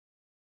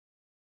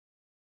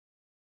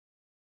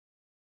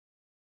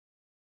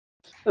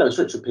Hello, it's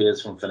Richard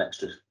Pears from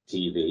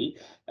FinextraTV,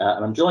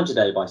 and I'm joined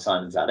today by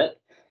Simon Zadek.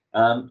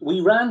 We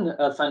ran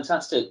a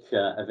fantastic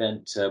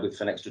event with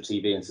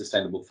FinextraTV and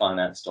Sustainable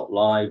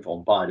Finance.live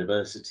on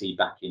biodiversity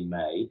back in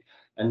May.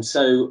 And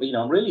so,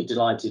 I'm really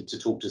delighted to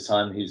talk to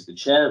Simon, who's the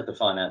chair of the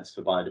Finance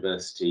for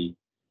Biodiversity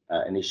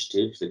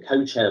Initiative, the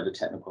co-chair of the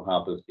Technical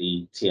Hub of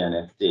the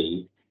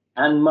TNFD,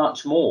 and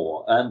much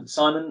more.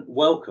 Simon,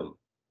 welcome.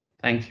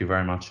 Thank you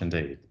very much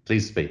indeed.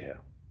 Pleased to be here.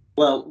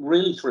 Well,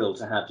 really thrilled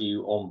to have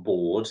you on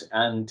board,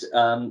 and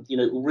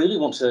really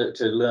want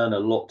to learn a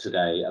lot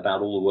today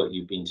about all the work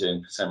you've been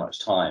doing for so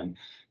much time.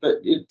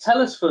 But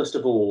tell us first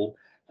of all,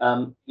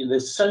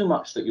 there's so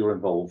much that you're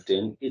involved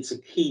in. It's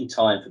a key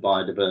time for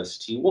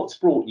biodiversity. What's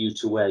brought you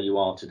to where you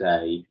are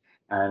today,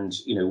 and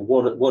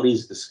what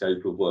is the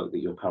scope of work that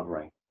you're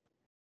covering?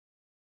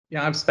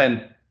 Yeah, I've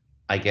spent,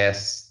 I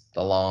guess,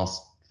 the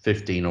last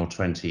 15 or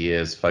 20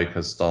 years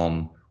focused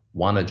on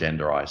one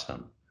agenda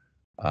item.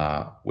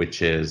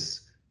 Which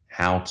is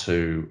how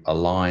to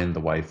align the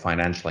way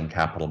financial and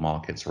capital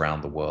markets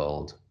around the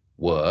world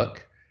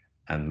work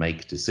and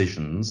make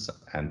decisions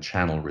and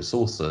channel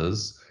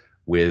resources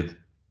with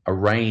a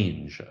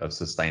range of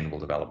sustainable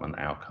development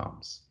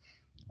outcomes.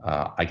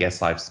 I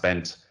guess I've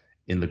spent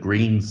in the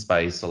green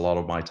space a lot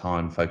of my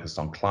time focused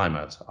on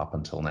climate up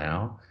until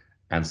now,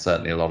 and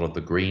certainly a lot of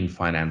the green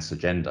finance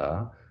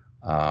agenda,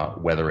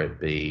 whether it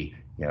be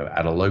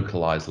at a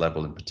localized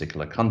level in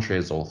particular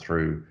countries or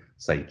through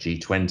say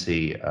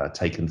G20,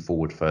 taken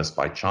forward first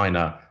by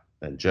China,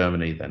 then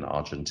Germany, then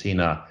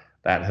Argentina,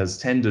 that has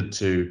tended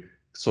to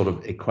sort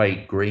of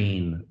equate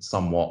green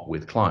somewhat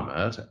with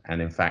climate,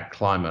 and in fact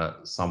climate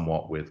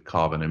somewhat with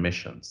carbon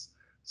emissions.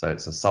 So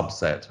it's a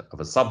subset of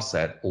a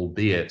subset,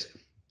 albeit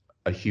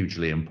a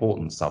hugely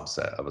important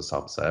subset of a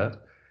subset.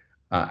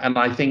 And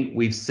I think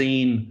we've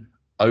seen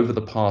over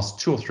the past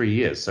 2 or 3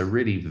 years, so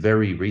really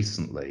very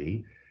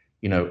recently,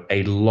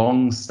 a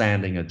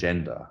long-standing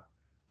agenda,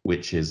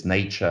 which is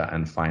nature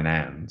and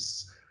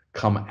finance,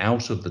 come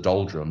out of the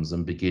doldrums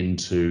and begin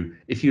to,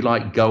 if you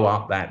like, go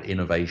up that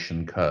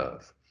innovation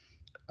curve.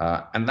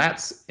 And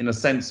that's, in a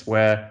sense,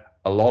 where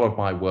a lot of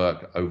my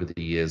work over the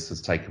years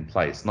has taken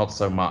place, not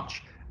so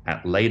much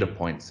at later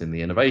points in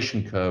the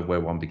innovation curve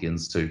where one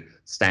begins to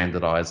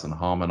standardize and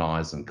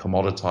harmonize and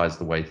commoditize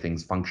the way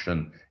things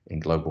function in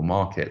global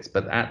markets,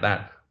 but at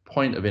that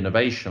point of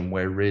innovation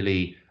where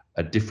really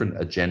a different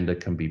agenda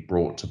can be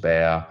brought to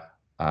bear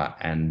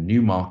and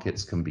new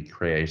markets can be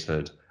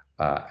created,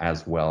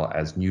 as well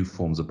as new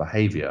forms of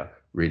behavior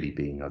really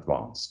being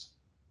advanced.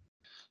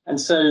 And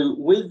so,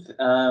 with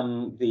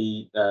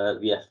the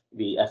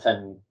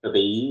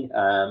FNB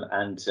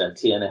and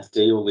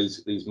TNFD, all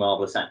these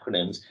marvelous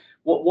acronyms,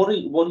 what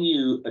are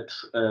you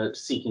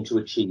seeking to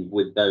achieve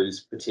with those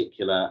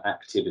particular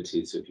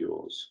activities of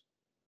yours?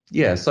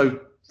 Yeah, so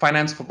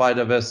Finance for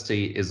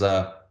Biodiversity is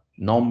a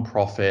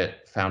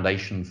non-profit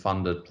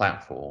foundation-funded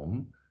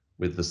platform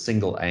with the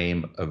single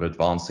aim of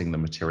advancing the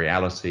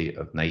materiality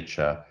of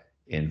nature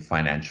in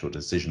financial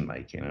decision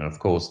making. And of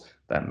course,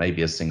 that may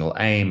be a single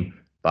aim,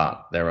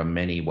 but there are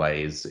many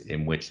ways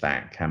in which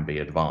that can be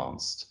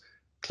advanced.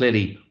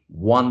 Clearly,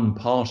 one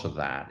part of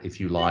that, if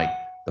you like,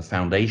 the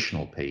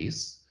foundational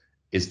piece,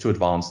 is to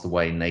advance the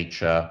way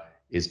nature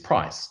is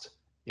priced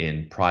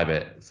in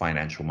private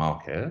financial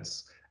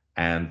markets.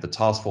 And the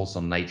Task Force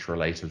on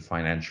Nature-related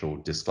Financial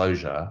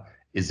Disclosure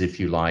is, if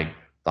you like,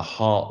 the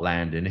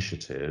Heartland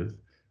Initiative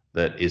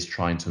that is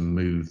trying to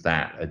move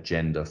that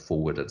agenda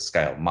forward at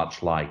scale,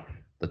 much like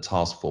the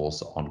Task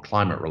Force on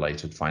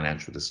Climate-related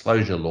Financial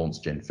Disclosure,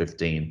 launched in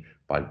 2015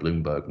 by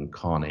Bloomberg and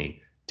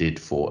Carney, did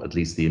for at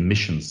least the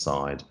emissions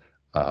side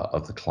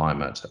of the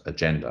climate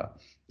agenda.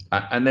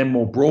 And then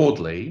more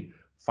broadly,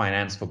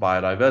 Finance for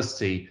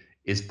Biodiversity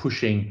is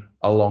pushing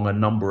along a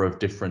number of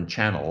different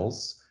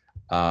channels,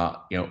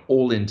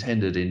 all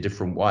intended in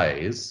different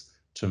ways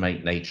to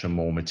make nature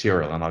more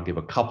material. And I'll give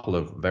a couple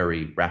of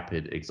very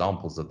rapid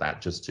examples of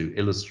that just to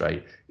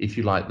illustrate, if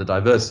you like, the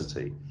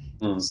diversity.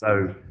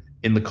 So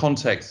in the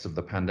context of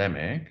the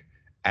pandemic,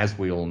 as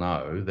we all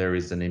know, there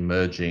is an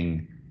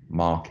emerging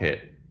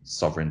market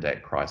sovereign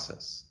debt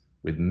crisis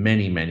with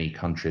many, many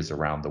countries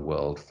around the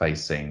world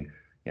facing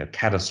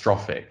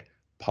catastrophic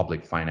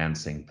public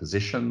financing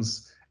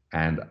positions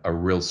and a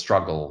real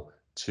struggle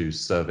to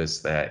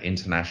service their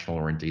international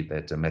or indeed their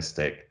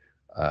domestic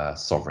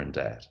sovereign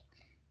debt.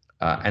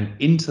 And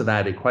into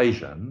that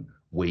equation,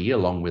 we,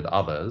 along with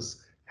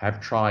others,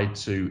 have tried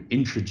to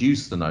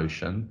introduce the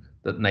notion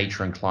that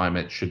nature and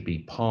climate should be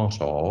part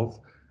of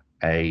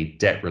a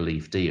debt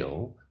relief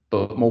deal,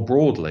 but more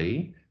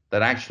broadly,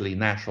 that actually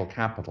natural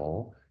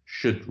capital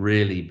should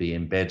really be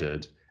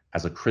embedded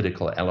as a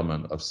critical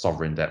element of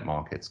sovereign debt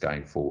markets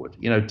going forward.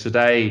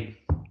 Today,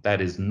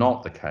 that is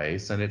not the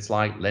case, and it's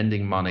like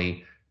lending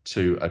money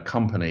to a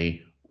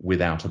company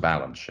without a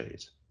balance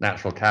sheet.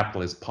 Natural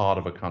capital is part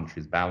of a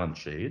country's balance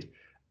sheet,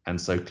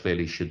 and so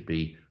clearly should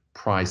be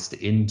priced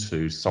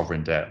into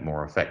sovereign debt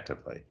more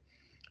effectively.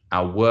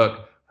 Our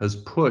work has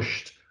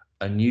pushed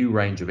a new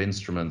range of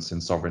instruments in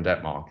sovereign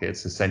debt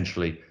markets,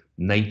 essentially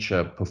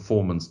nature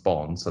performance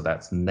bonds. So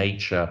that's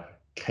nature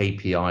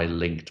KPI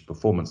linked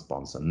performance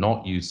bonds, and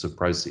not use of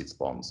proceeds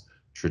bonds,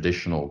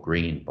 traditional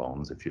green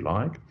bonds, if you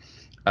like.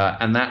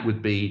 And that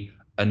would be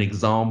an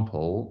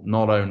example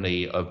not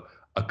only of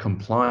a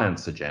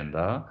compliance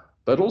agenda,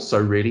 but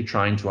also really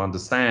trying to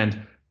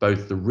understand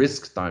both the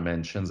risk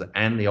dimensions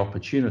and the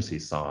opportunity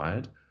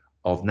side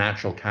of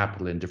natural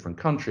capital in different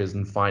countries,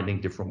 and finding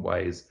different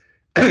ways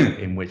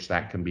in which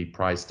that can be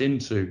priced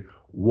into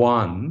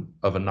one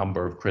of a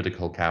number of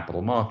critical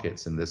capital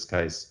markets, in this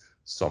case,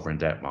 sovereign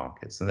debt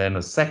markets. And then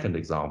a second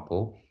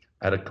example,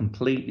 at a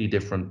completely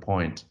different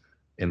point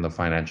in the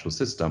financial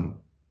system,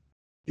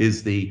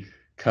 is the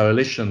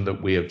coalition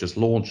that we have just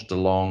launched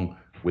along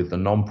with the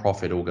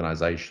non-profit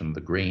organization, the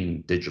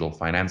Green Digital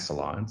Finance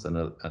Alliance, and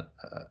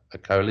a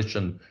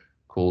coalition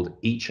called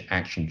Each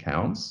Action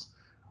Counts,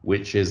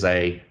 which is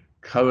a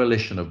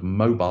coalition of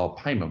mobile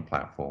payment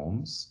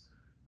platforms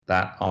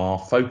that are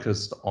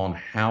focused on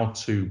how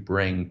to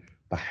bring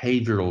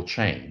behavioral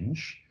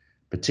change,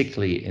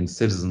 particularly in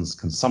citizens'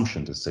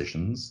 consumption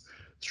decisions,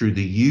 through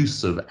the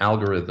use of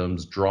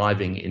algorithms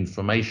driving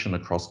information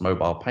across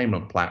mobile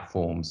payment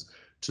platforms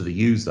to the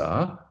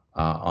user,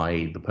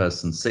 i.e. the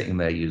person sitting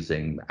there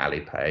using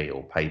Alipay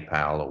or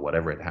PayPal or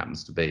whatever it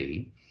happens to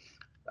be,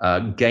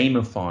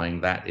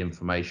 gamifying that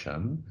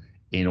information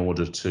in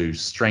order to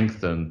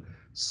strengthen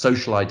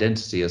social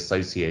identity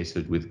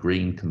associated with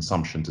green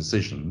consumption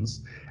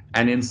decisions,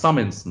 and in some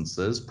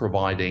instances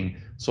providing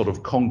sort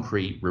of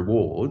concrete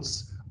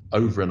rewards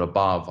over and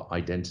above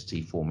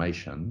identity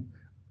formation,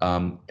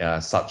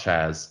 such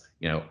as,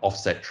 you know,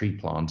 offset tree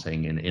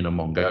planting in Inner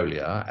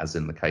Mongolia, as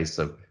in the case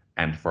of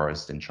ant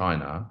forest in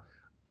China,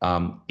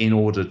 in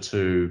order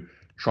to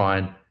try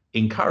and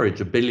encourage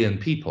 1 billion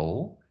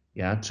people,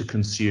 yeah, to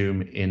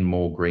consume in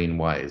more green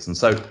ways. And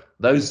so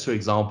those two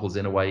examples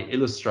in a way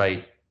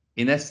illustrate,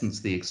 in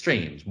essence, the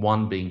extremes,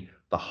 one being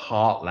the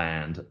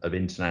heartland of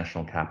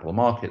international capital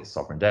markets,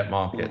 sovereign debt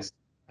markets,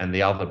 and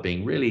the other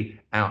being really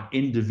our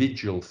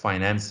individual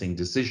financing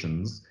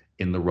decisions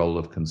in the role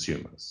of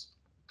consumers.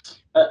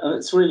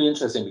 It's really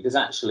interesting because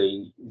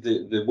actually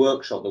the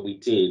workshop that we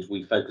did,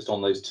 we focused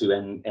on those two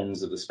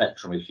ends of the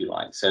spectrum, if you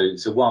like. So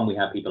one, we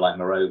had people like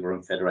Morova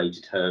and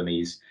Federated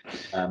Hermes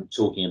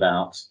talking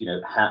about, you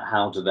know,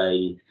 how do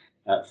they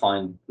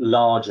find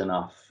large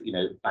enough, you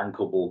know,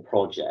 bankable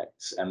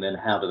projects, and then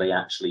how do they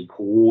actually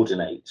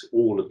coordinate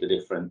all of the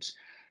different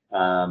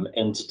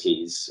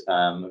entities,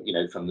 you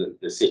know, from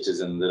the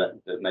citizen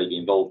that may be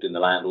involved in the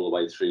land all the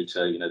way through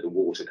to, you know, the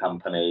water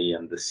company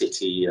and the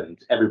city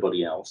and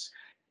everybody else.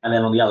 And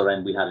then on the other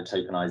end, we had a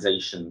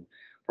tokenization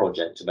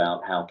project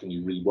about how can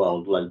you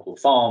reworld local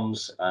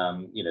farms,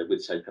 you know,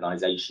 with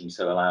tokenization,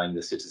 so allowing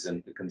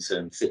the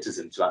concerned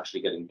citizen to actually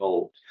get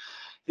involved.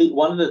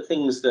 One of the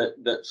things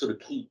that sort of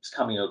keeps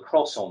coming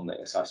across on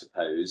this, I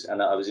suppose,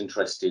 and I was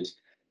interested,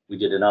 we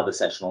did another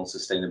session on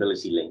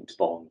sustainability linked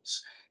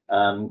bonds,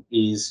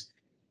 is,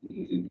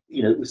 you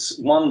know,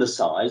 one, the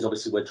size.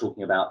 Obviously we're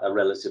talking about a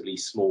relatively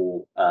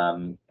small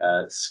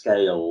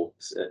scale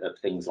of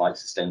things like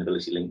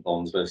sustainability linked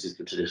bonds versus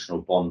the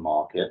traditional bond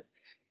market.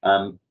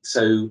 And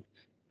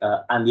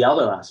the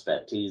other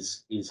aspect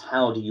is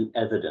how do you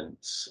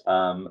evidence,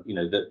 you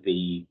know, that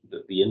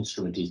the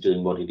instrument is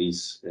doing what it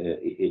is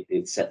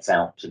it sets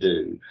out to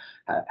do?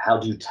 How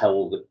do you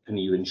tell that? Can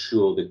you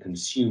ensure the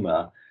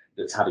consumer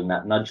that's having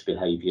that nudge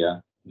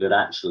behavior that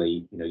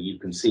actually, you know, you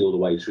can see all the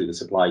way through the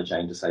supply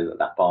chain to say that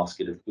that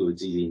basket of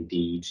goods is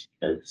indeed,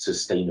 you know,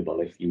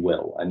 sustainable, if you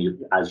will, and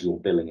as you're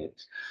billing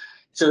it.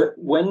 So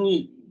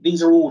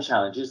these are all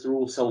challenges, they're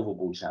all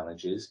solvable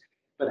challenges,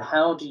 but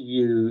how do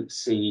you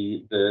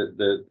see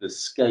the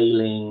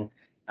scaling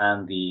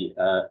and the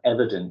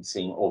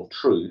evidencing of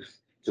truth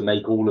to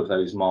make all of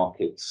those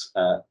markets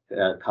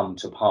come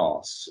to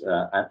pass?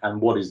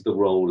 And what is the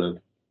role of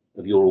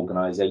your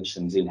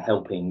organizations in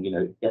helping, you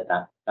know, get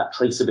that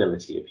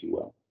traceability, if you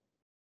will?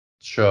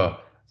 Sure.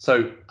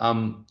 So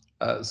on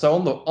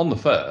the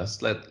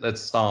first,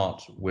 let's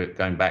start with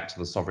going back to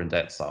the sovereign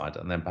debt side,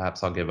 and then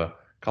perhaps I'll give a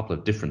couple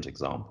of different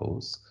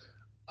examples.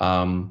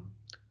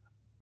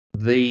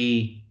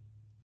 The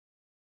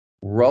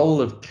role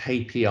of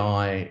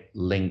KPI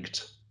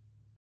linked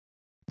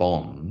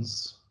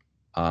bonds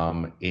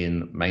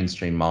in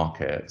mainstream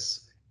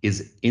markets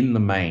is, in the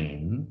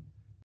main,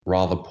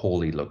 rather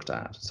poorly looked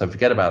at. So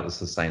forget about the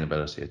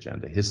sustainability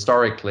agenda.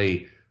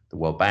 Historically, the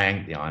World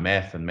Bank, the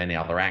IMF, and many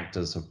other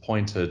actors have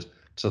pointed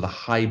to the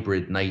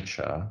hybrid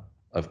nature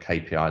of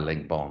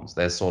KPI-linked bonds.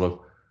 They're sort of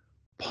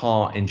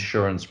part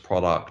insurance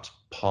product,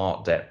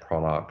 part debt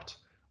product,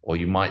 or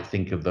you might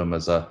think of them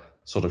as a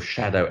sort of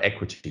shadow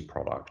equity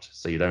product.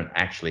 So you don't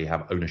actually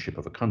have ownership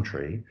of a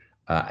country,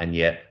 and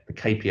yet the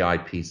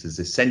KPI piece is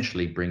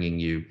essentially bringing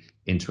you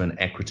into an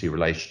equity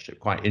relationship.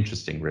 Quite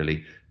interesting,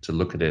 really, to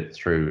look at it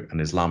through an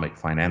Islamic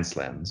finance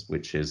lens,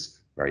 which is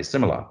very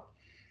similar.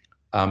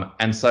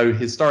 And so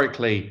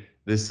historically,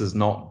 this has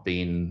not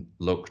been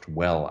looked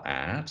well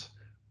at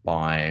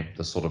by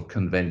the sort of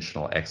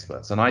conventional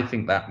experts. And I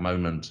think that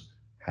moment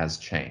has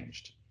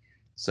changed.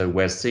 So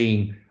we're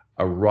seeing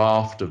a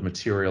raft of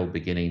material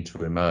beginning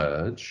to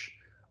emerge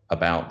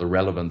about the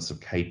relevance of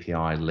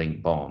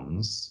KPI-linked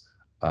bonds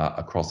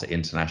across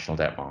international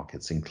debt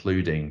markets,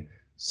 including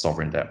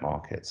sovereign debt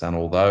markets. And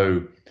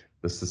although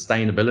the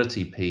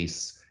sustainability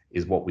piece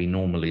is what we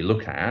normally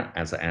look at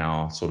as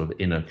our sort of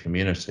inner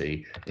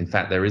community, in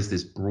fact, there is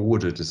this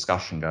broader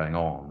discussion going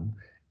on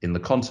in the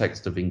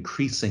context of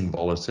increasing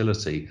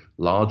volatility,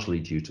 largely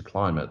due to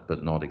climate,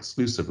 but not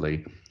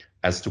exclusively,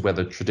 as to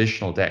whether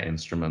traditional debt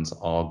instruments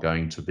are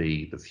going to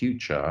be the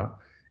future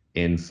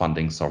in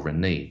funding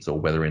sovereign needs, or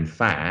whether in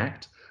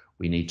fact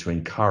we need to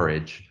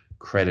encourage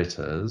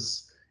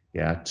creditors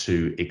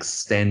to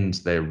extend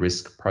their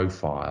risk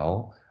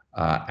profile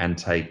and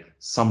take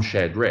some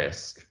shared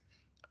risk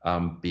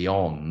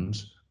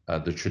beyond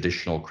the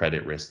traditional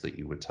credit risk that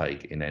you would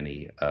take in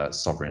any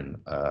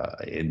sovereign,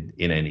 in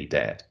any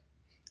debt.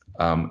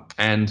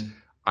 And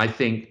I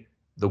think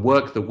the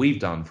work that we've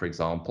done, for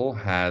example,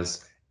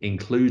 has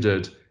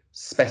included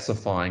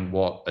specifying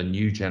what a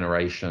new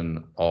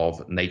generation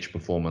of nature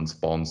performance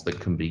bonds that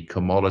can be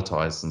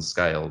commoditized and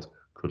scaled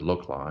could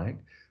look like.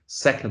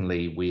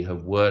 Secondly, we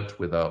have worked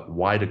with a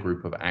wider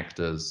group of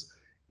actors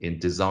in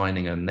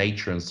designing a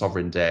nature and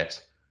sovereign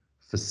debt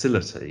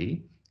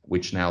facility,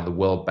 which now the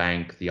World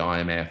Bank, the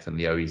IMF, and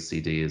the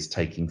OECD is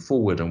taking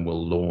forward and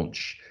will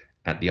launch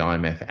at the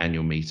IMF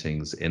annual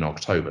meetings in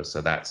October.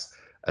 So that's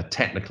a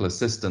technical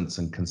assistance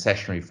and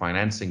concessionary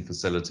financing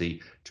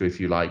facility to, if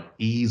you like,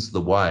 ease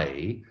the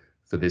way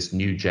for this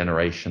new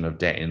generation of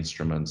debt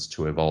instruments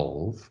to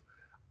evolve.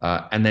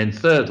 And then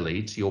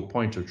thirdly, to your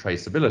point of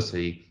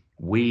traceability,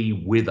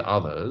 we, with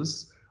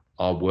others,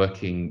 are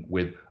working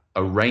with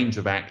a range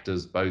of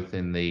actors, both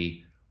in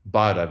the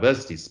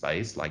biodiversity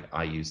space, like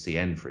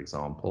IUCN, for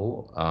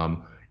example,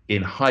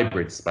 in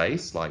hybrid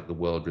space, like the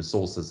World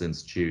Resources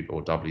Institute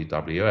or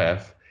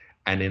WWF,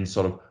 and in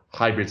sort of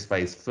hybrid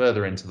space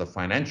further into the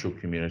financial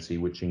community,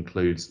 which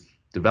includes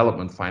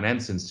development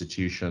finance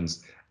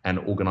institutions and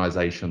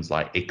organizations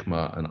like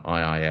ICMA and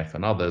IIF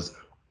and others,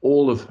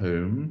 all of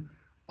whom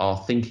are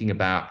thinking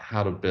about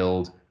how to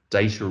build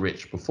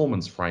data-rich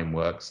performance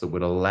frameworks that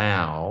would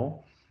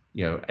allow,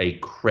 a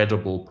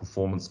credible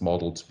performance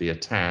model to be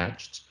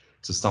attached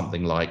to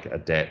something like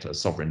a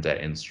sovereign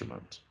debt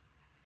instrument.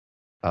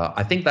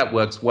 I think that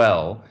works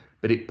well,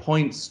 but it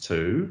points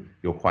to,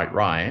 you're quite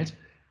right,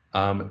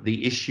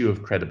 the issue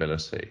of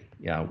credibility,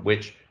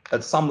 which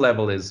at some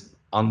level is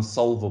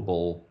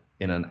unsolvable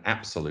in an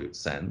absolute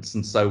sense.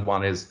 And so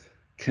one is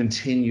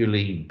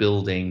continually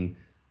building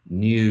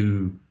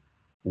new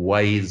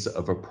ways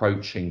of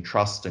approaching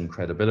trust and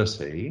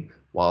credibility,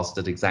 whilst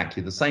at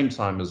exactly the same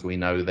time as we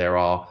know there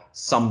are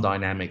some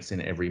dynamics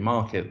in every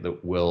market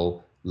that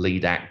will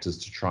lead actors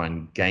to try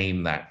and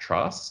gain that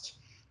trust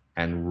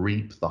and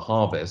reap the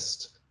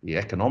harvest, the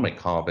economic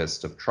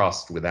harvest of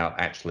trust, without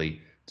actually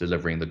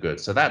delivering the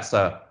goods. So that's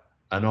an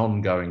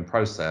ongoing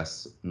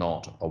process,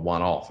 not a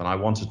one-off. And I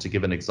wanted to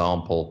give an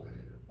example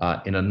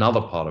in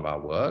another part of our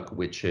work,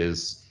 which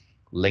is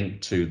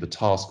linked to the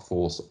task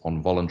force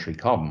on voluntary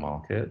carbon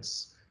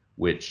markets,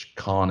 which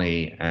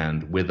Carney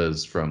and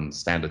Withers from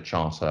Standard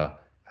Charter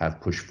have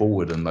pushed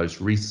forward, and most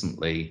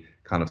recently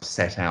kind of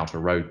set out a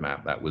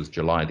roadmap. That was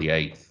July the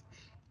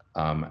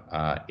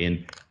 8th,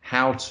 in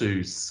how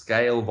to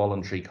scale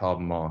voluntary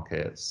carbon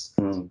markets,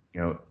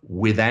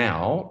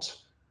 without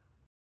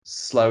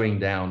slowing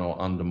down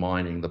or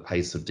undermining the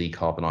pace of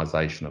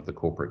decarbonisation of the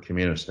corporate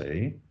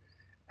community,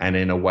 and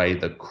in a way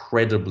that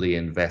credibly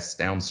invests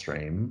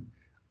downstream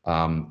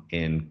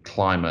in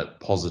climate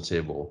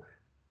positive or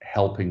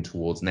helping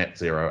towards net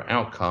zero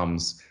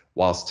outcomes,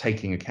 whilst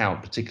taking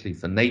account, particularly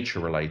for nature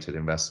related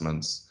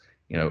investments,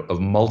 of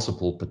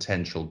multiple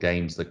potential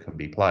games that can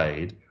be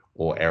played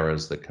or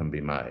errors that can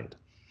be made.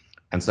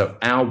 And so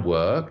our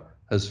work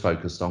has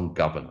focused on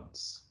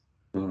governance.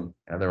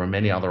 There are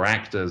many other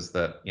actors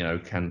that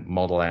can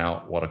model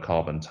out what a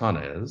carbon ton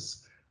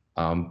is,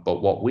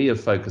 but what we have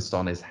focused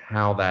on is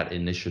how that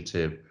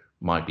initiative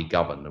might be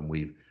governed. And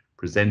we've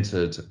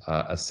presented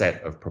a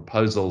set of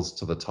proposals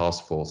to the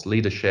task force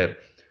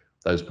leadership.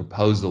 Those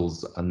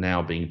proposals are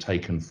now being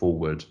taken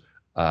forward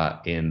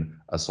in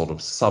a sort of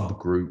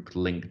subgroup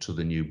linked to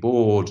the new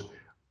board,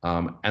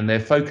 and they're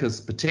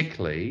focused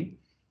particularly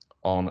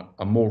on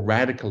a more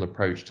radical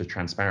approach to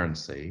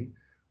transparency,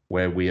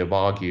 where we have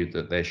argued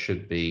that there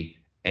should be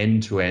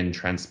end-to-end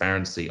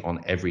transparency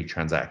on every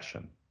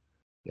transaction,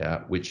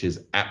 which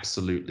is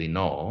absolutely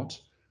not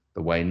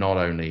the way not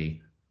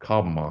only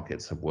carbon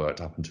markets have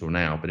worked up until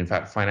now, but in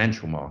fact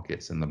financial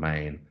markets in the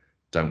main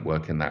don't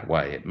work in that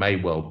way. It may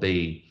well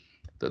be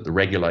that the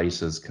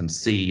regulators can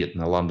see in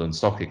the London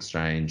Stock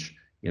Exchange,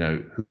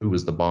 who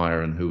was the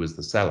buyer and who was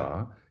the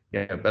seller,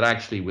 but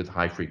actually with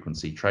high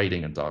frequency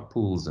trading and dark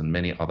pools and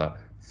many other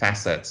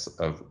facets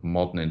of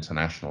modern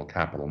international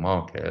capital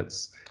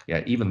markets,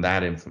 even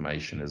that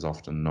information is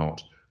often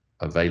not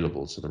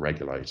available to the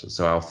regulators.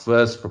 So our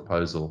first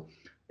proposal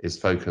is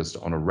focused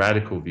on a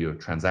radical view of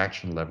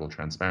transaction level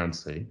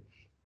transparency.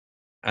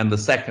 And the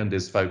second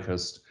is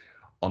focused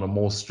on a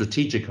more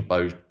strategic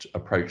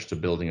approach to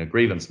building a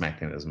grievance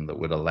mechanism that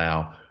would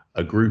allow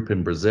a group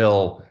in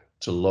Brazil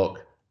to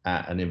look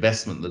at an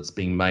investment that's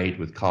being made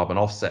with carbon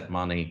offset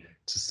money,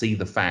 to see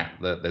the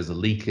fact that there's a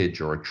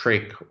leakage or a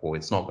trick or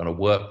it's not going to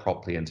work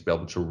properly, and to be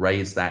able to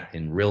raise that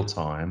in real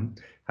time,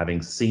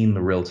 having seen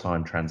the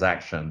real-time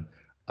transaction,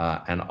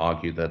 and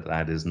argue that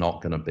that is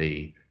not going to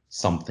be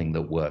something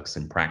that works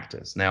in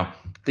practice. Now,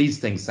 these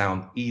things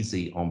sound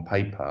easy on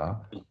paper,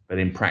 but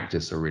in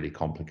practice are really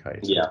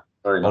complicated. Yeah,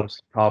 very much.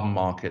 Carbon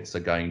markets are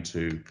going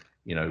to,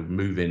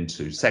 move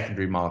into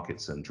secondary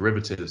markets and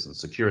derivatives and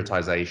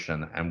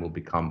securitization, and will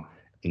become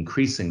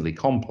increasingly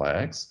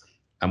complex.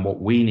 And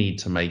what we need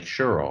to make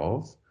sure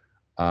of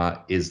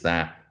is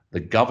that the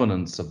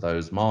governance of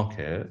those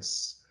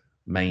markets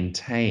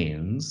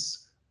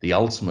maintains the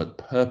ultimate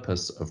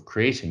purpose of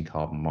creating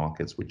carbon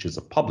markets, which is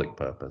a public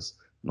purpose,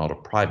 not a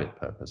private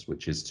purpose,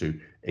 which is to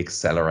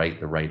accelerate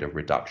the rate of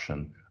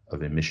reduction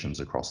of emissions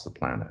across the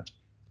planet.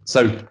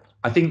 So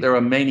I think there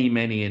are many,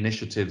 many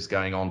initiatives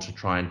going on to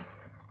try and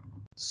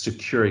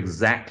secure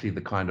exactly the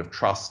kind of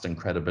trust and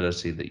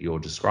credibility that you're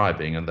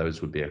describing, and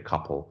those would be a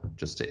couple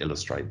just to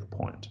illustrate the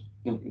point.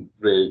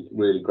 Really,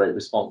 really great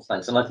response,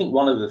 thanks. And I think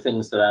one of the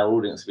things that our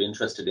audience will be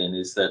interested in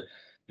is that,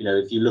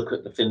 if you look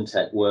at the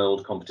FinTech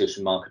world,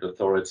 Competition Market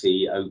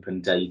Authority, open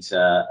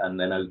data, and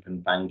then open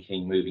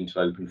banking, moving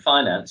to open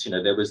finance,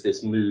 there was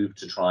this move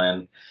to try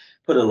and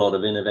put a lot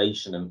of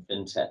innovation and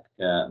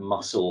FinTech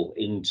muscle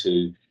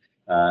into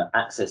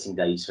accessing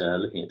data,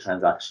 looking at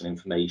transaction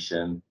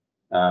information,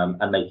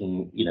 and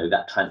making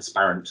that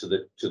transparent to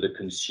the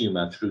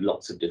consumer through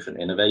lots of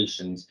different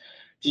innovations.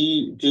 Do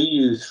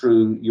you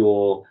through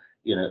your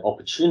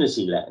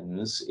opportunity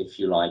lens, if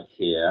you like,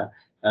 here,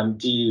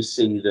 do you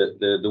see that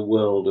the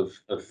world of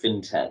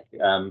FinTech,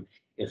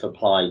 if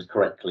applied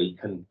correctly,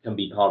 can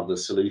be part of the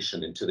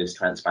solution into this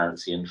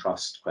transparency and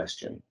trust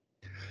question?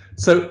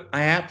 So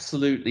I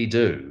absolutely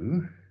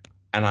do,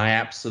 and I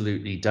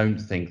absolutely don't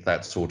think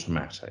that's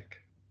automatic.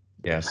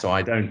 Yeah, so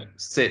I don't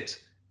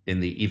sit in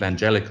the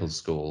evangelical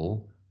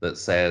school that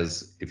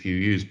says if you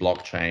use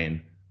blockchain,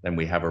 then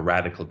we have a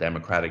radical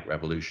democratic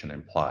revolution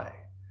in play.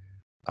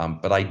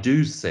 But I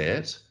do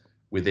sit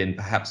within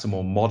perhaps a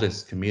more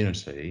modest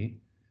community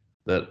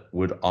that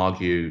would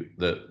argue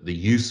that the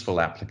useful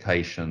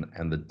application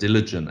and the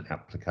diligent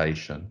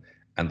application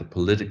and the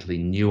politically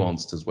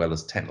nuanced as well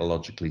as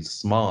technologically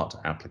smart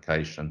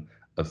application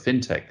of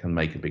FinTech can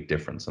make a big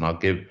difference. And I'll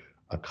give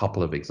a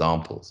couple of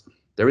examples.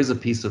 There is a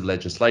piece of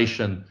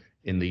legislation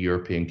in the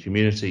European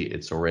community,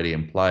 it's already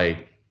in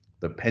play,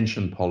 that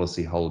pension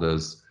policy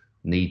holders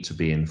need to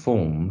be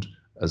informed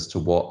as to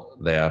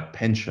what their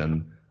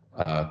pension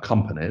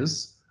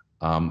companies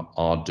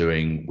are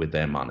doing with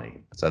their money.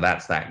 So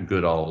that's that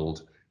good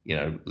old,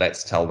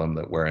 let's tell them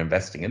that we're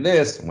investing in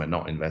this and we're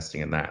not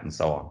investing in that and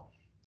so on.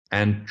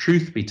 And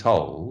truth be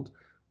told,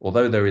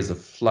 although there is a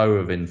flow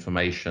of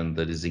information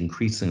that is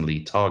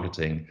increasingly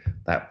targeting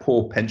that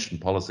poor pension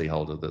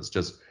policyholder that's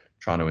just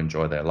trying to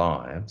enjoy their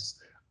lives,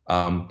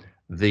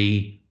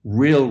 the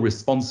real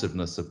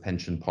responsiveness of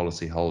pension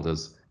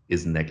policyholders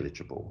is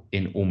negligible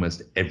in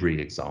almost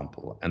every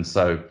example. And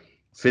so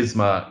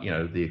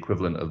FISMA, the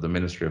equivalent of the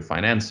Ministry of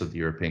Finance of the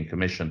European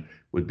Commission,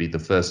 would be the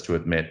first to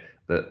admit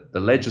that the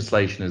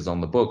legislation is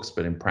on the books,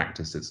 but in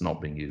practice it's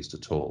not being used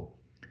at all.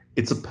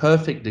 It's a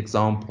perfect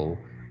example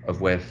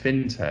of where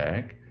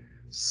FinTech,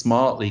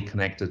 smartly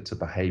connected to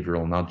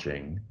behavioral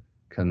nudging,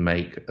 can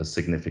make a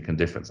significant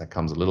difference. That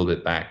comes a little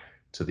bit back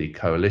to the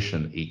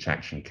coalition, each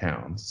action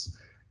counts,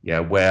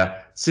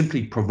 where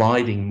simply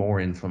providing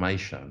more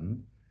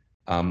information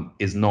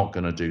is not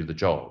going to do the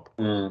job.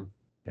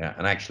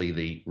 And actually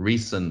the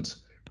recent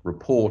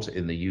report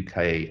in the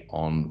UK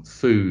on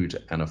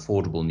food and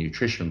affordable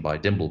nutrition by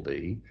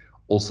Dimbleby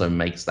also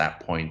makes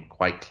that point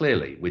quite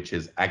clearly, which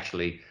is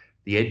actually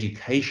the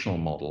educational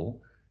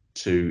model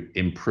to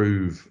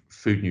improve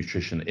food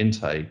nutrition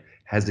intake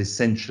has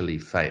essentially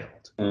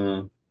failed,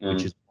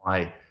 which is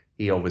why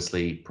he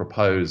obviously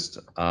proposed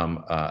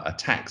a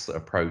tax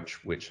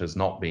approach which has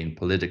not been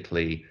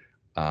politically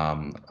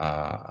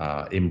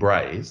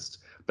embraced.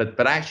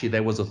 But actually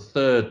there was a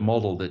third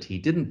model that he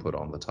didn't put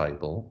on the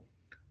table,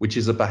 which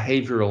is a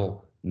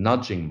behavioral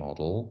nudging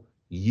model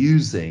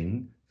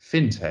using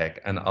FinTech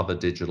and other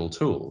digital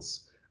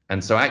tools.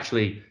 And so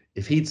actually,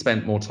 if he'd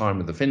spent more time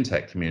with the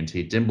FinTech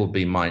community,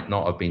 Dimbleby might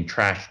not have been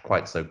trashed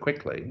quite so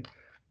quickly,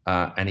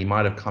 and he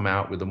might have come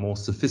out with a more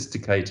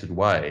sophisticated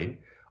way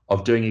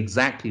of doing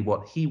exactly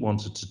what he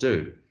wanted to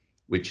do,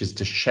 which is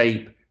to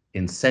shape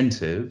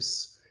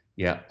incentives,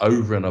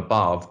 over and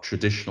above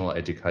traditional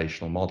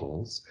educational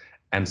models.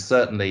 And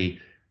certainly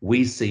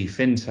we see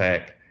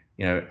FinTech,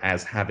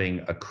 as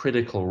having a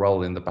critical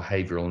role in the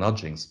behavioral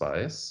nudging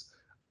space,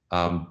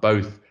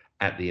 both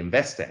at the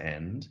investor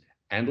end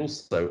and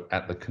also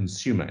at the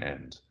consumer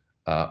end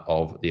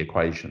of the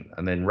equation.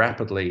 And then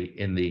rapidly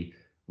in the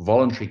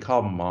voluntary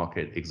carbon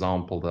market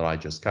example that I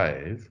just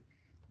gave,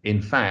 in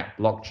fact,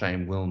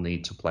 blockchain will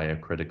need to play a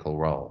critical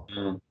role.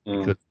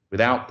 Because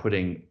without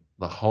putting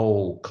the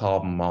whole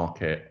carbon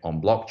market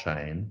on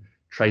blockchain,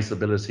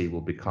 traceability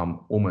will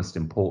become almost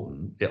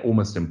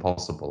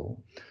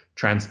impossible.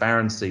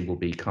 transparency will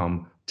become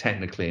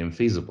technically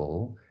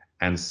infeasible,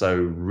 and so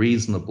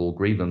reasonable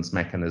grievance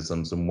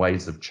mechanisms and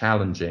ways of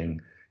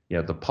challenging,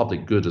 the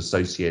public good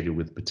associated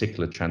with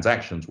particular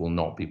transactions will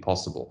not be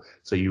possible.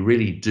 So you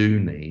really do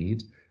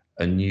need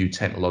a new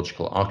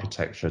technological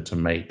architecture to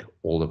make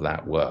all of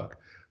that work.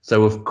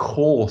 So of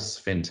course,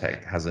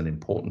 fintech has an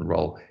important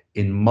role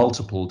in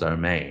multiple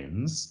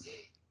domains,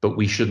 but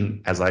we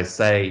shouldn't, as I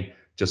say,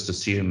 just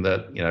assume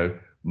that,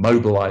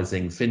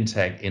 mobilizing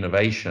fintech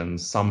innovation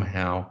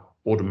somehow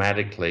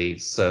automatically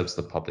serves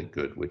the public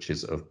good, which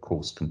is of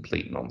course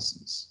complete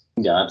nonsense.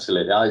 Yeah,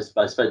 absolutely.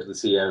 I spoke to the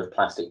CEO of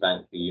Plastic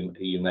Bank, who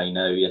you may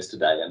know,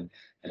 yesterday, and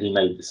he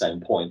made the same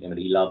point. I mean,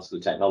 he loves the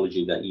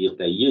technology that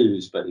they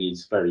use, but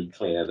he's very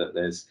clear that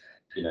there's,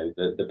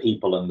 the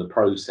people and the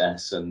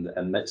process and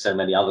so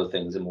many other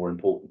things are more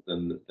important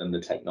than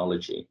the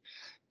technology.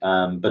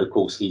 But of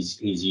course,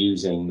 he's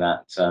using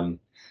the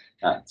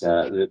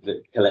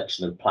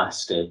collection of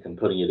plastic and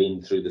putting it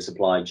in through the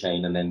supply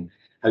chain, and then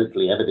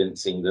hopefully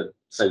evidencing that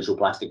social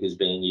plastic is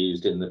being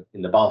used in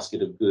the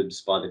basket of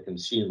goods by the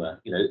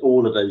consumer.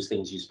 All of those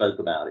things you spoke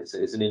about.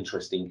 It's an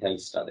interesting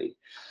case study.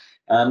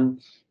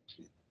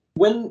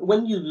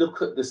 When you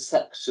look at the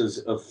sectors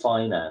of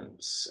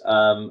finance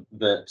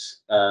that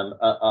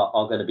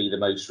are going to be the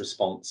most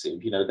responsive,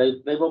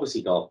 they've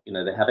obviously got,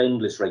 they have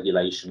endless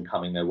regulation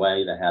coming their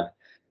way. They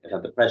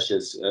have the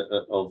pressures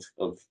of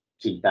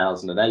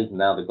 2008, and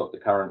now they've got the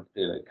current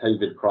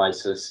COVID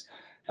crisis.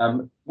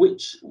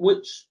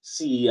 Which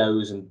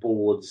CEOs and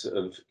boards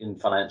in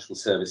financial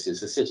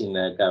services are sitting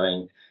there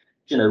going,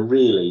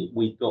 really,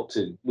 we've got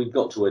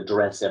to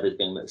address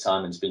everything that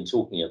Simon's been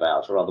talking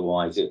about, or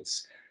otherwise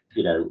it's,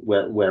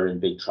 we're in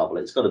big trouble.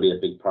 It's got to be a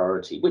big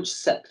priority. Which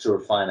sector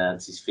of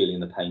finance is feeling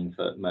the pain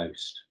for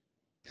most?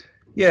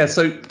 Yeah,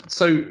 so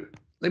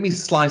let me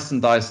slice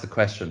and dice the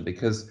question,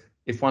 because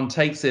if one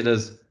takes it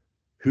as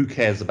who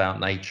cares about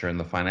nature in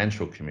the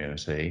financial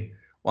community,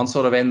 one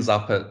sort of ends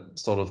up at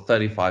sort of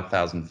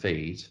 35,000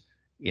 feet,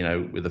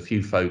 with a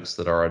few folks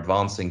that are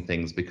advancing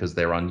things because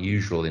they're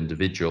unusual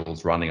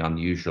individuals running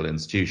unusual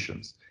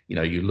institutions.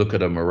 You look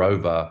at a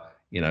Morova,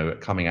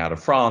 coming out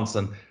of France,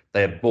 and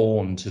they're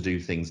born to do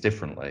things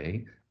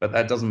differently, but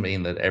that doesn't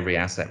mean that every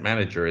asset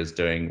manager is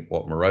doing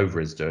what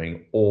Morova is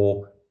doing,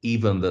 or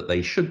even that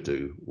they should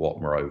do what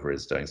Morova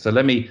is doing. So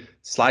let me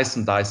slice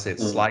and dice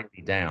it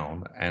slightly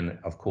down, and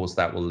of course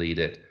that will lead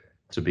it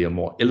to be a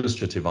more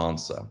illustrative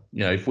answer.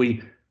 If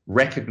we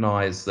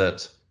recognize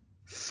that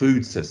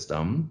food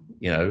system,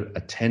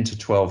 a 10 to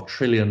 12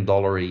 trillion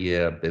dollar a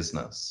year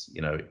business,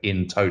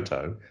 in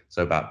toto,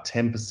 so about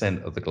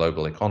 10% of the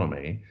global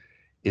economy,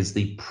 is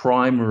the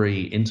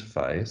primary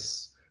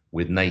interface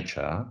with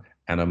nature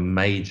and a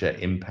major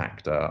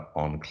impactor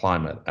on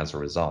climate as a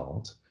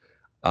result,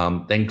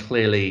 then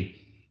clearly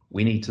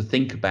we need to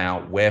think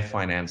about where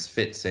finance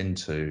fits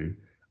into,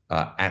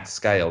 at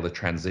scale, the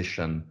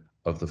transition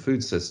of the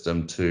food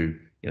system to,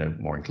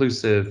 more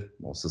inclusive,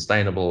 more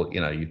sustainable.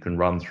 You can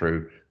run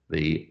through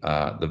the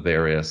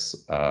various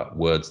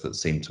words that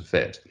seem to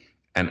fit.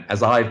 And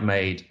as I've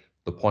made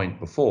the point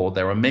before,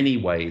 there are many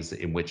ways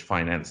in which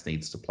finance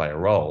needs to play a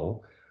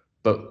role,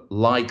 but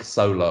like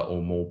solar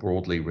or more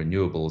broadly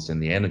renewables in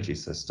the energy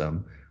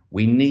system,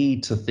 we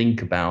need to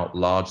think about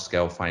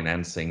large-scale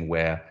financing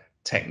where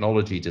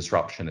technology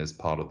disruption is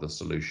part of the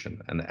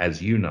solution. And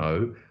as you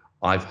know,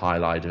 I've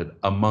highlighted,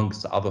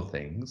 amongst other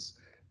things,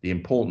 the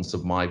importance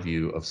of my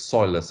view of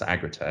soilless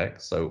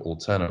agritech, so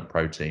alternate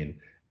protein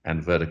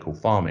and vertical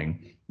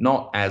farming,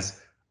 not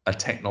as a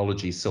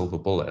technology silver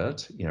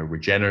bullet,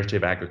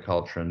 regenerative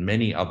agriculture and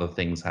many other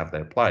things have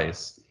their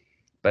place,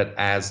 but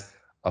as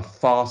a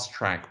fast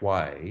track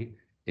way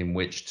in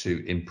which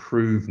to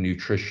improve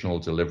nutritional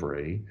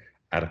delivery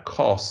at a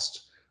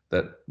cost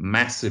that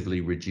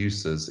massively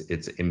reduces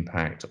its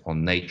impact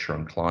on nature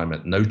and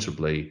climate,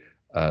 notably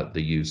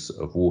the use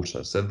of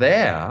water. So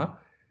there,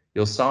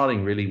 you're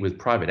starting really with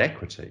private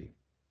equity,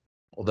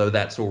 although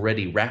that's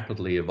already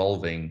rapidly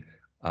evolving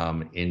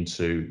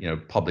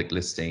into public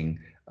listing,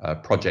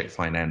 project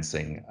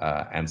financing,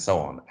 and so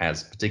on,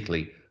 as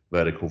particularly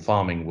vertical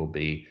farming will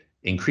be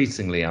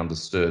increasingly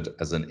understood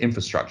as an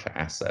infrastructure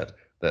asset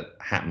that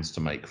happens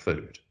to make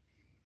food.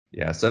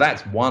 Yeah, so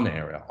that's one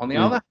area. On the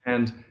other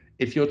hand,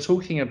 if you're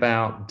talking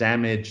about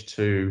damage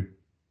to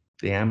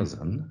the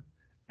Amazon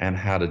and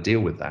how to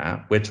deal with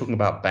that, we're talking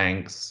about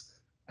banks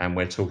and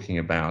we're talking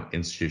about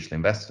institutional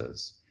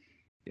investors.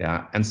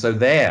 Yeah, and so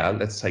there,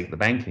 let's take the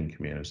banking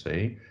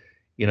community.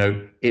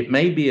 It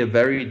may be a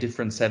very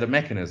different set of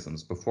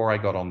mechanisms. Before I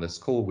got on this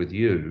call with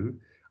you,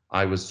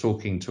 I was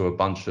talking to a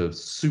bunch of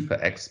super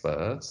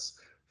experts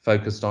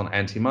focused on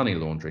anti-money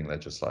laundering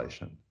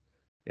legislation.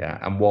 Yeah,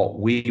 and what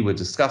we were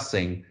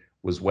discussing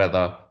was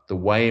whether the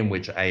way in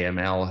which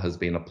AML has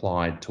been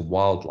applied to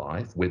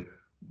wildlife with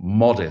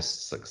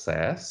modest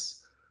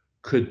success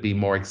could be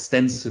more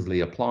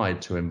extensively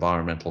applied to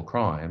environmental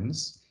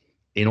crimes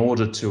in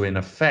order to, in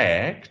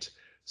effect,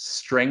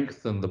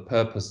 strengthen the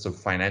purpose of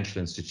financial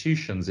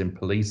institutions in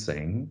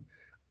policing,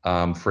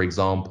 for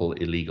example,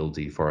 illegal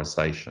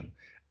deforestation.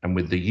 And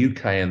with the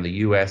UK and the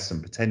US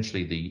and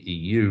potentially the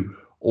EU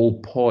all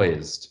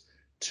poised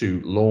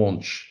to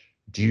launch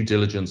due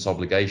diligence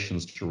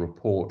obligations to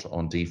report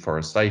on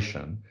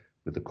deforestation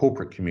with the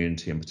corporate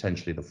community and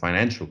potentially the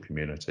financial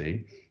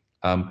community,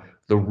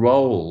 the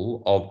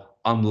role of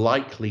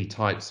unlikely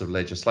types of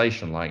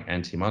legislation like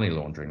anti-money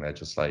laundering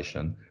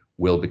legislation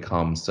will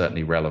become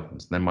certainly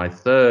relevant. And then my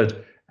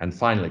third and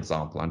final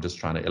example, I'm just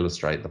trying to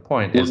illustrate the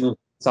point, is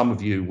some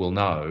of you will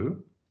know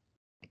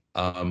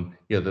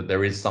that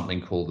there is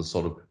something called the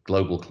sort of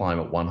Global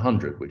Climate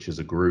 100, which is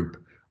a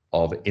group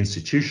of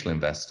institutional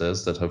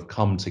investors that have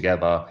come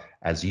together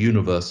as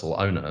universal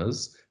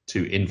owners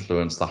to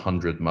influence the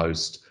 100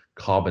 most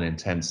carbon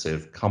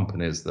intensive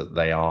companies that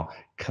they are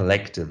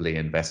collectively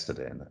invested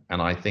in.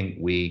 And I think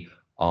we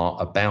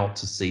are about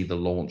to see the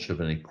launch of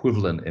an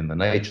equivalent in the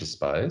nature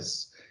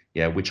space,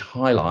 which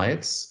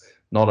highlights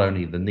not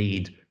only the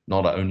need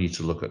not only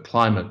to look at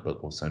climate, but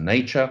also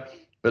nature,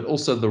 but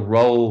also the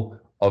role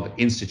of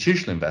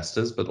institutional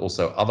investors, but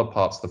also other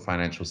parts of the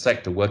financial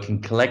sector working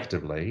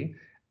collectively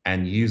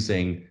and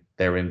using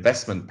their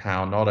investment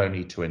power not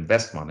only to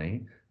invest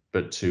money,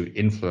 but to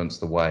influence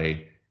the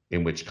way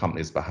in which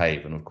companies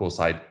behave. And of course,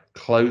 I'd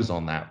close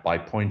on that by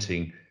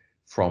pointing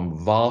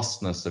from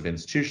vastness of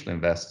institutional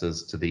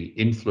investors to the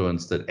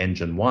influence that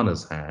Engine One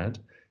has had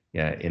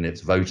in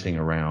its voting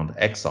around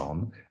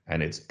Exxon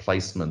and its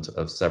placement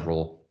of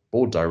several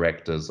board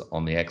directors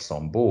on the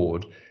Exxon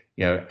board,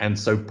 and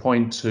so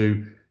point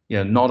to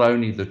not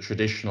only the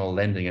traditional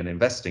lending and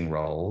investing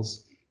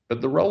roles,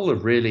 but the role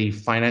of really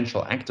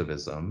financial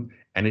activism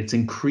and its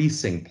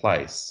increasing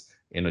place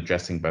in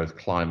addressing both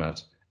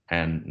climate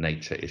and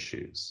nature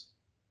issues.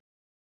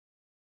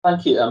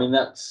 Thank you. I mean,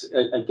 that's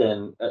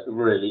again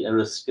really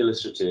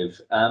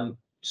illustrative.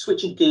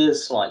 Switching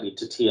gears slightly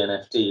to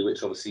TNFD,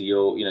 which obviously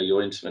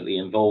you're intimately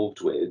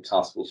involved with,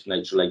 Task Force for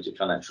Nature-related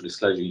Financial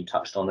Disclosure, you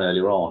touched on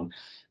earlier on.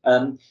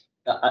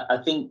 I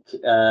think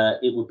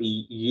it would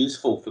be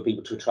useful for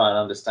people to try and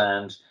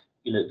understand,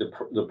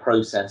 the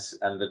process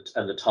and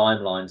the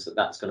timelines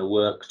that's going to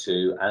work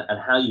to, and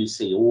how you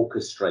see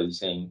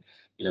orchestrating,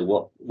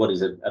 what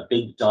is a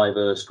big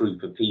diverse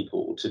group of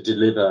people to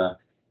deliver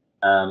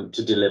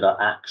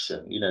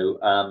action.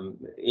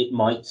 It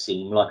might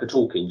seem like a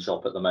talking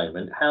shop at the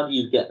moment. How do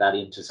you get that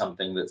into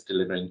something that's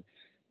delivering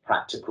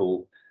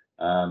practical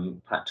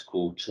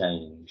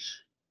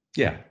change?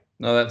 Yeah,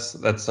 no,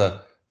 that's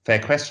a fair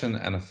question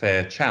and a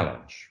fair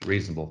challenge,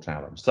 reasonable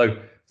challenge. So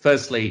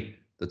firstly,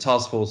 the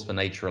Task Force for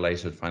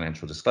Nature-related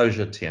Financial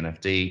Disclosure,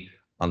 TNFD,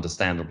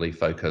 understandably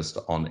focused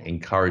on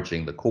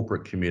encouraging the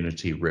corporate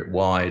community writ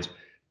wide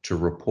to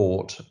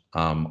report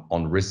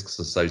on risks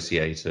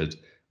associated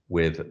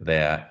with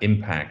their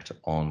impact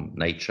on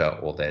nature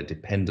or their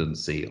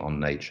dependency on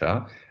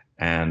nature,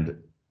 and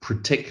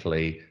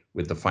particularly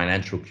with the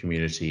financial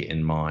community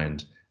in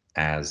mind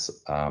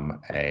as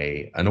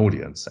an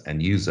audience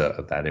and user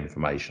of that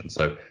information.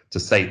 So to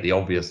state the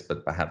obvious,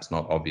 but perhaps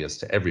not obvious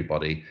to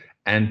everybody,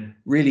 and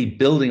really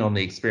building on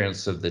the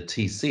experience of the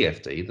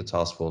TCFD, the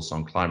Task Force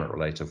on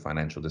Climate-related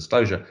Financial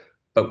Disclosure,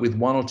 but with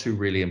one or two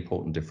really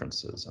important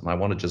differences. And I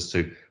wanted just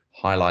to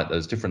highlight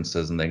those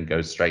differences and then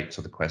go straight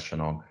to the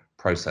question on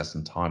process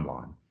and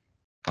timeline.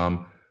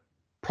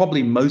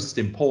 Probably most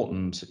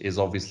important is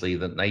obviously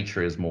that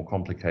nature is more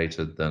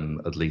complicated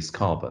than at least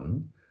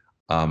carbon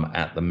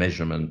at the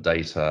measurement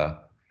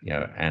data,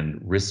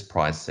 and risk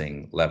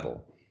pricing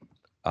level.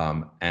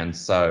 And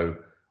so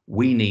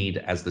we need,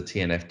 as the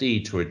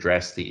TNFD, to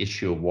address the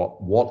issue of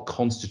what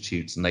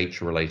constitutes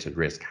nature-related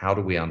risk. How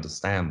do we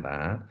understand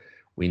that?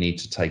 We need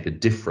to take a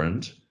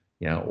different,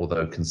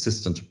 although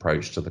consistent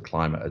approach to the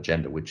climate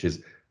agenda, which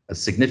is a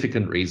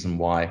significant reason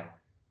why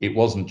it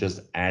wasn't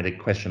just a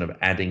question of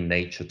adding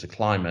nature to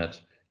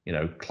climate,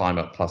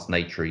 climate plus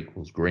nature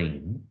equals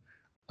green,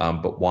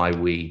 but why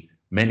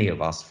many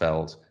of us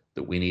felt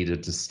that we need a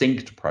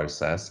distinct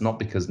process, not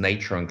because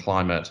nature and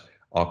climate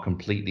are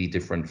completely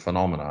different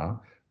phenomena,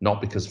 not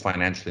because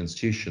financial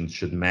institutions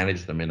should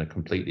manage them in a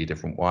completely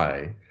different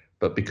way,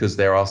 but because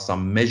there are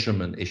some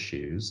measurement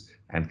issues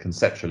and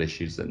conceptual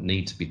issues that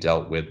need to be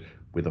dealt with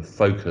a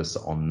focus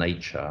on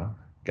nature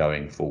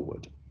going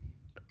forward.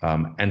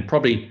 And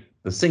probably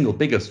the single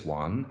biggest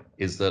one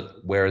is that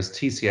whereas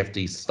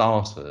TCFD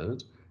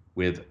started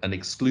with an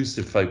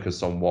exclusive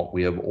focus on what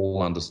we have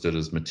all understood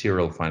as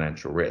material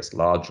financial risk,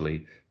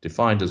 largely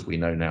defined, as we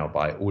know now,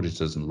 by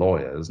auditors and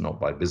lawyers, not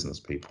by business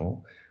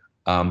people,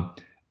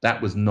 that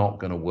was not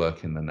going to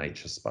work in the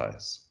nature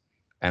space.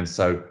 And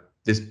so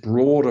this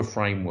broader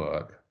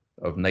framework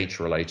of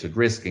nature-related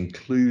risk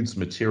includes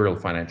material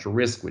financial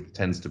risk, which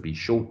tends to be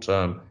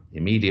short-term,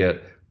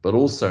 immediate, but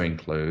also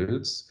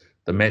includes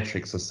the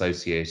metrics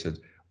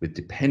associated with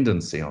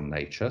dependency on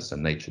nature, so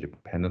nature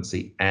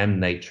dependency, and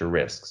nature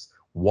risks.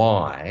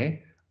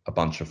 Why, a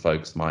bunch of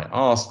folks might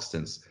ask,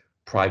 since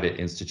private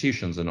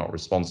institutions are not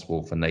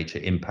responsible for nature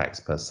impacts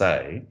per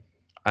se,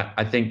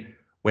 I think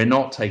we're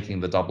not taking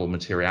the double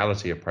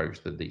materiality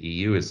approach that the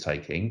EU is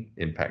taking,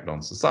 impact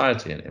on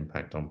society and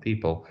impact on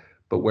people,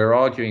 but we're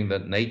arguing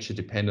that nature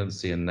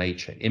dependency and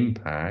nature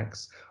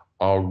impacts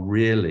are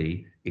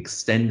really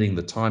extending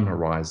the time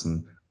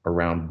horizon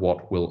around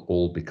what will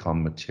all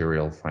become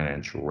material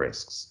financial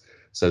risks.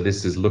 So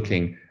this is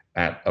looking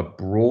at a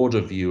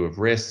broader view of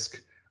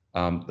risk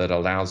that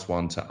allows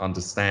one to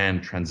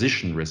understand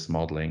transition risk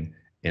modeling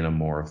in a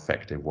more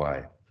effective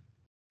way.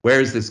 Where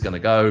is this going to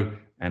go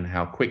and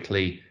how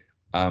quickly?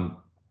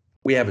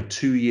 We have a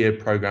 2-year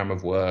program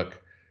of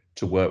work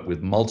to work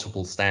with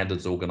multiple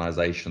standards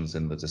organizations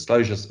in the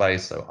disclosure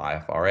space, so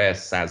IFRS,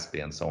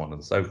 SASB, and so on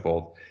and so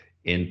forth,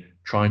 in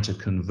trying to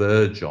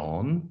converge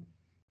on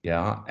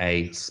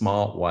a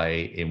smart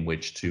way in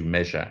which to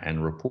measure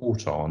and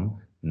report on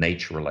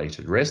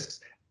nature-related risks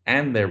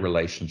and their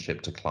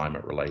relationship to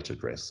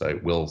climate-related risks. So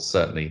it will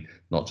certainly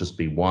not just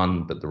be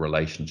one, but the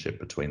relationship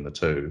between the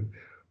two.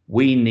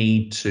 We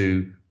need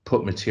to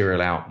put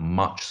material out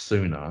much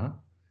sooner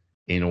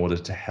in order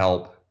to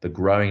help the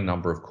growing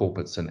number of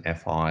corporates and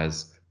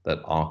FIs that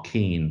are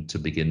keen to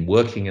begin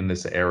working in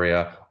this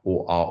area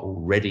or are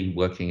already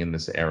working in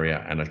this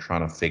area and are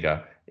trying to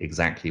figure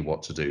exactly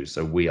what to do.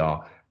 So we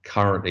are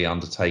currently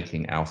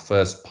undertaking our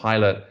first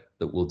pilot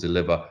that will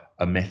deliver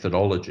a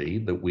methodology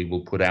that we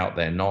will put out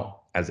there,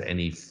 not as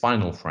any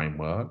final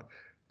framework,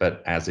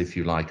 but as, if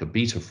you like, a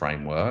beta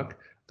framework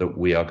that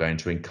we are going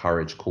to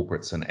encourage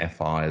corporates and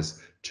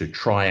FIs to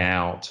try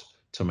out,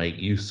 to make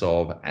use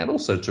of, and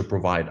also to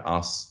provide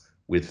us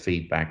with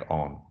feedback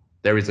on.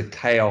 There is a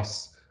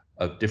chaos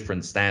of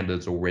different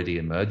standards already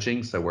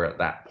emerging, so we're at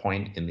that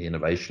point in the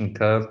innovation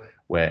curve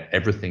where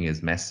everything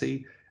is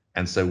messy,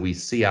 and so we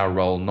see our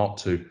role not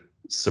to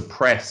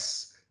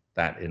suppress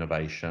that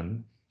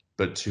innovation,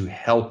 but to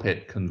help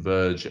it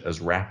converge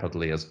as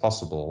rapidly as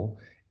possible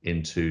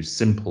into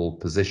simple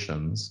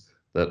positions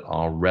that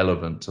are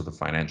relevant to the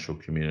financial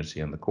community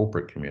and the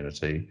corporate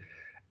community.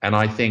 And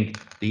I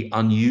think the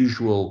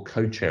unusual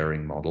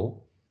co-chairing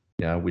model,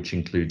 which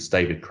includes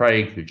David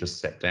Craig, who just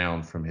stepped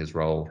down from his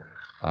role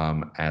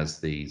as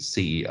the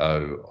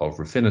CEO of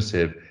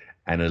Refinitiv,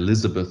 and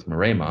Elizabeth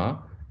Marema,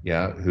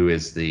 who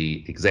is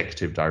the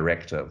executive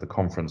director of the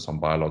Conference on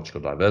Biological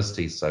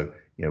Diversity, so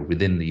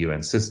within the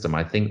UN system.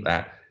 I think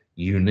that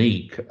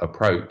unique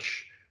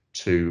approach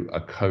to a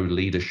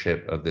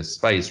co-leadership of this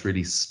space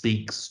really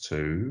speaks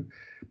to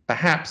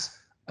perhaps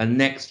a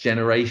next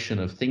generation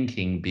of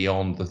thinking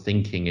beyond the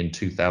thinking in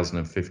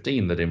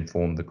 2015 that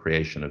informed the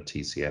creation of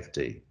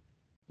TCFD.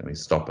 Let me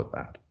stop at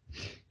that.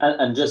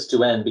 And just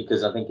to end,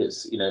 because I think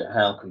it's,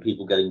 how can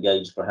people get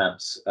engaged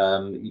perhaps?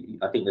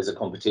 I think there's a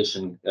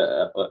competition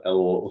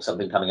or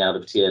something coming out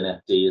of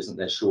TNFD, isn't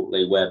there,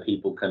 shortly, where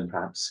people can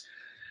perhaps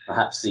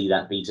see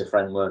that beta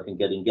framework and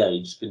get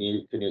engaged. Can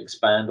you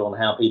expand on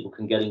how people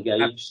can get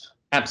engaged?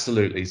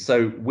 Absolutely.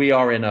 So we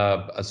are in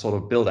a sort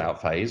of build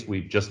out phase.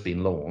 We've just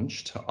been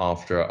launched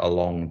after a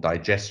long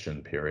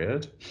digestion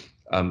period.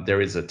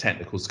 There is a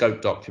technical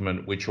scope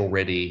document which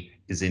already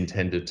is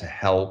intended to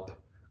help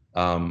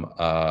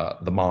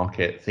the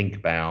market think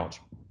about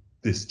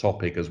this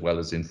topic as well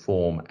as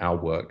inform our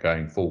work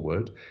going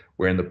forward.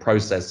 We're in the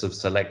process of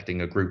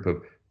selecting a group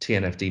of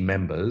TNFD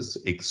members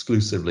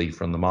exclusively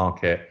from the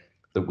market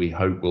that we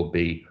hope will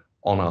be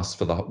with us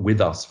for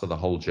the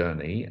whole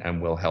journey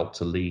and will help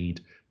to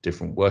lead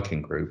different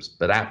working groups.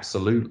 But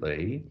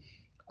absolutely,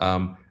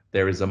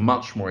 there is a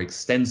much more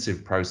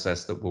extensive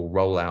process that will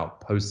roll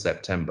out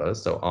post-September,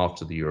 so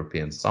after the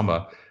European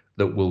summer,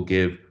 that will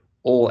give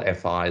all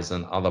FIs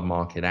and other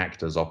market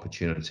actors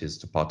opportunities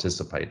to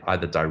participate,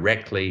 either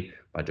directly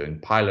by doing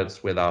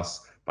pilots with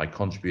us, by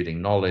contributing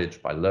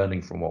knowledge, by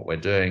learning from what we're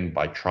doing,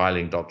 by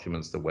trialing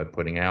documents that we're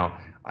putting out.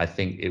 I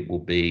think it will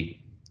be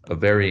a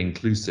very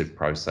inclusive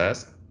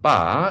process,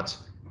 but,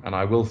 and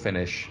I will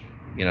finish,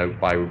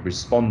 by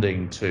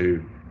responding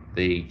to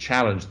the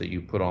challenge that you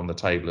put on the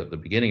table at the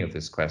beginning of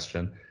this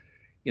question.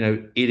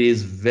 It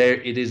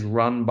is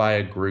run by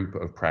a group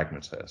of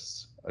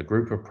pragmatists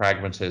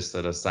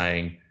that are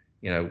saying,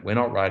 we're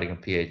not writing a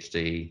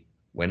PhD,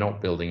 we're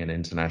not building an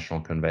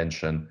international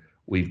convention.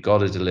 We've got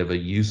to deliver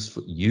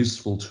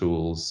useful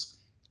tools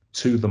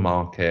to the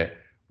market.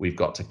 We've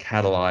got to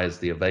catalyze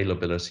the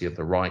availability of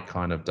the right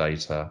kind of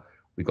data.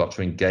 We've got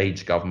to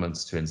engage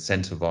governments to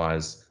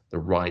incentivize the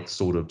right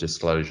sort of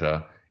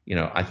disclosure.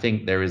 I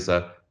think there is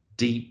a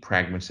deep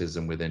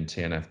pragmatism within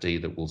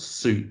TNFD that will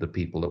suit the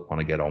people that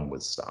want to get on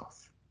with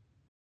stuff.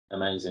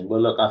 Amazing.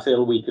 Well, look, I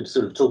feel we could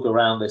sort of talk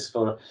around this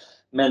for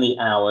many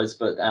hours,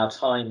 but our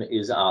time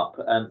is up.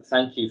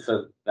 Thank you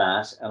for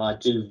that. And I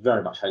do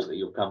very much hope that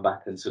you'll come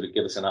back and sort of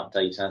give us an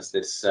update as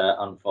this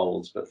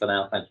unfolds. But for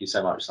now, thank you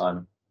so much,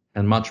 Simon.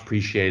 And much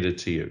appreciated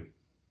to you.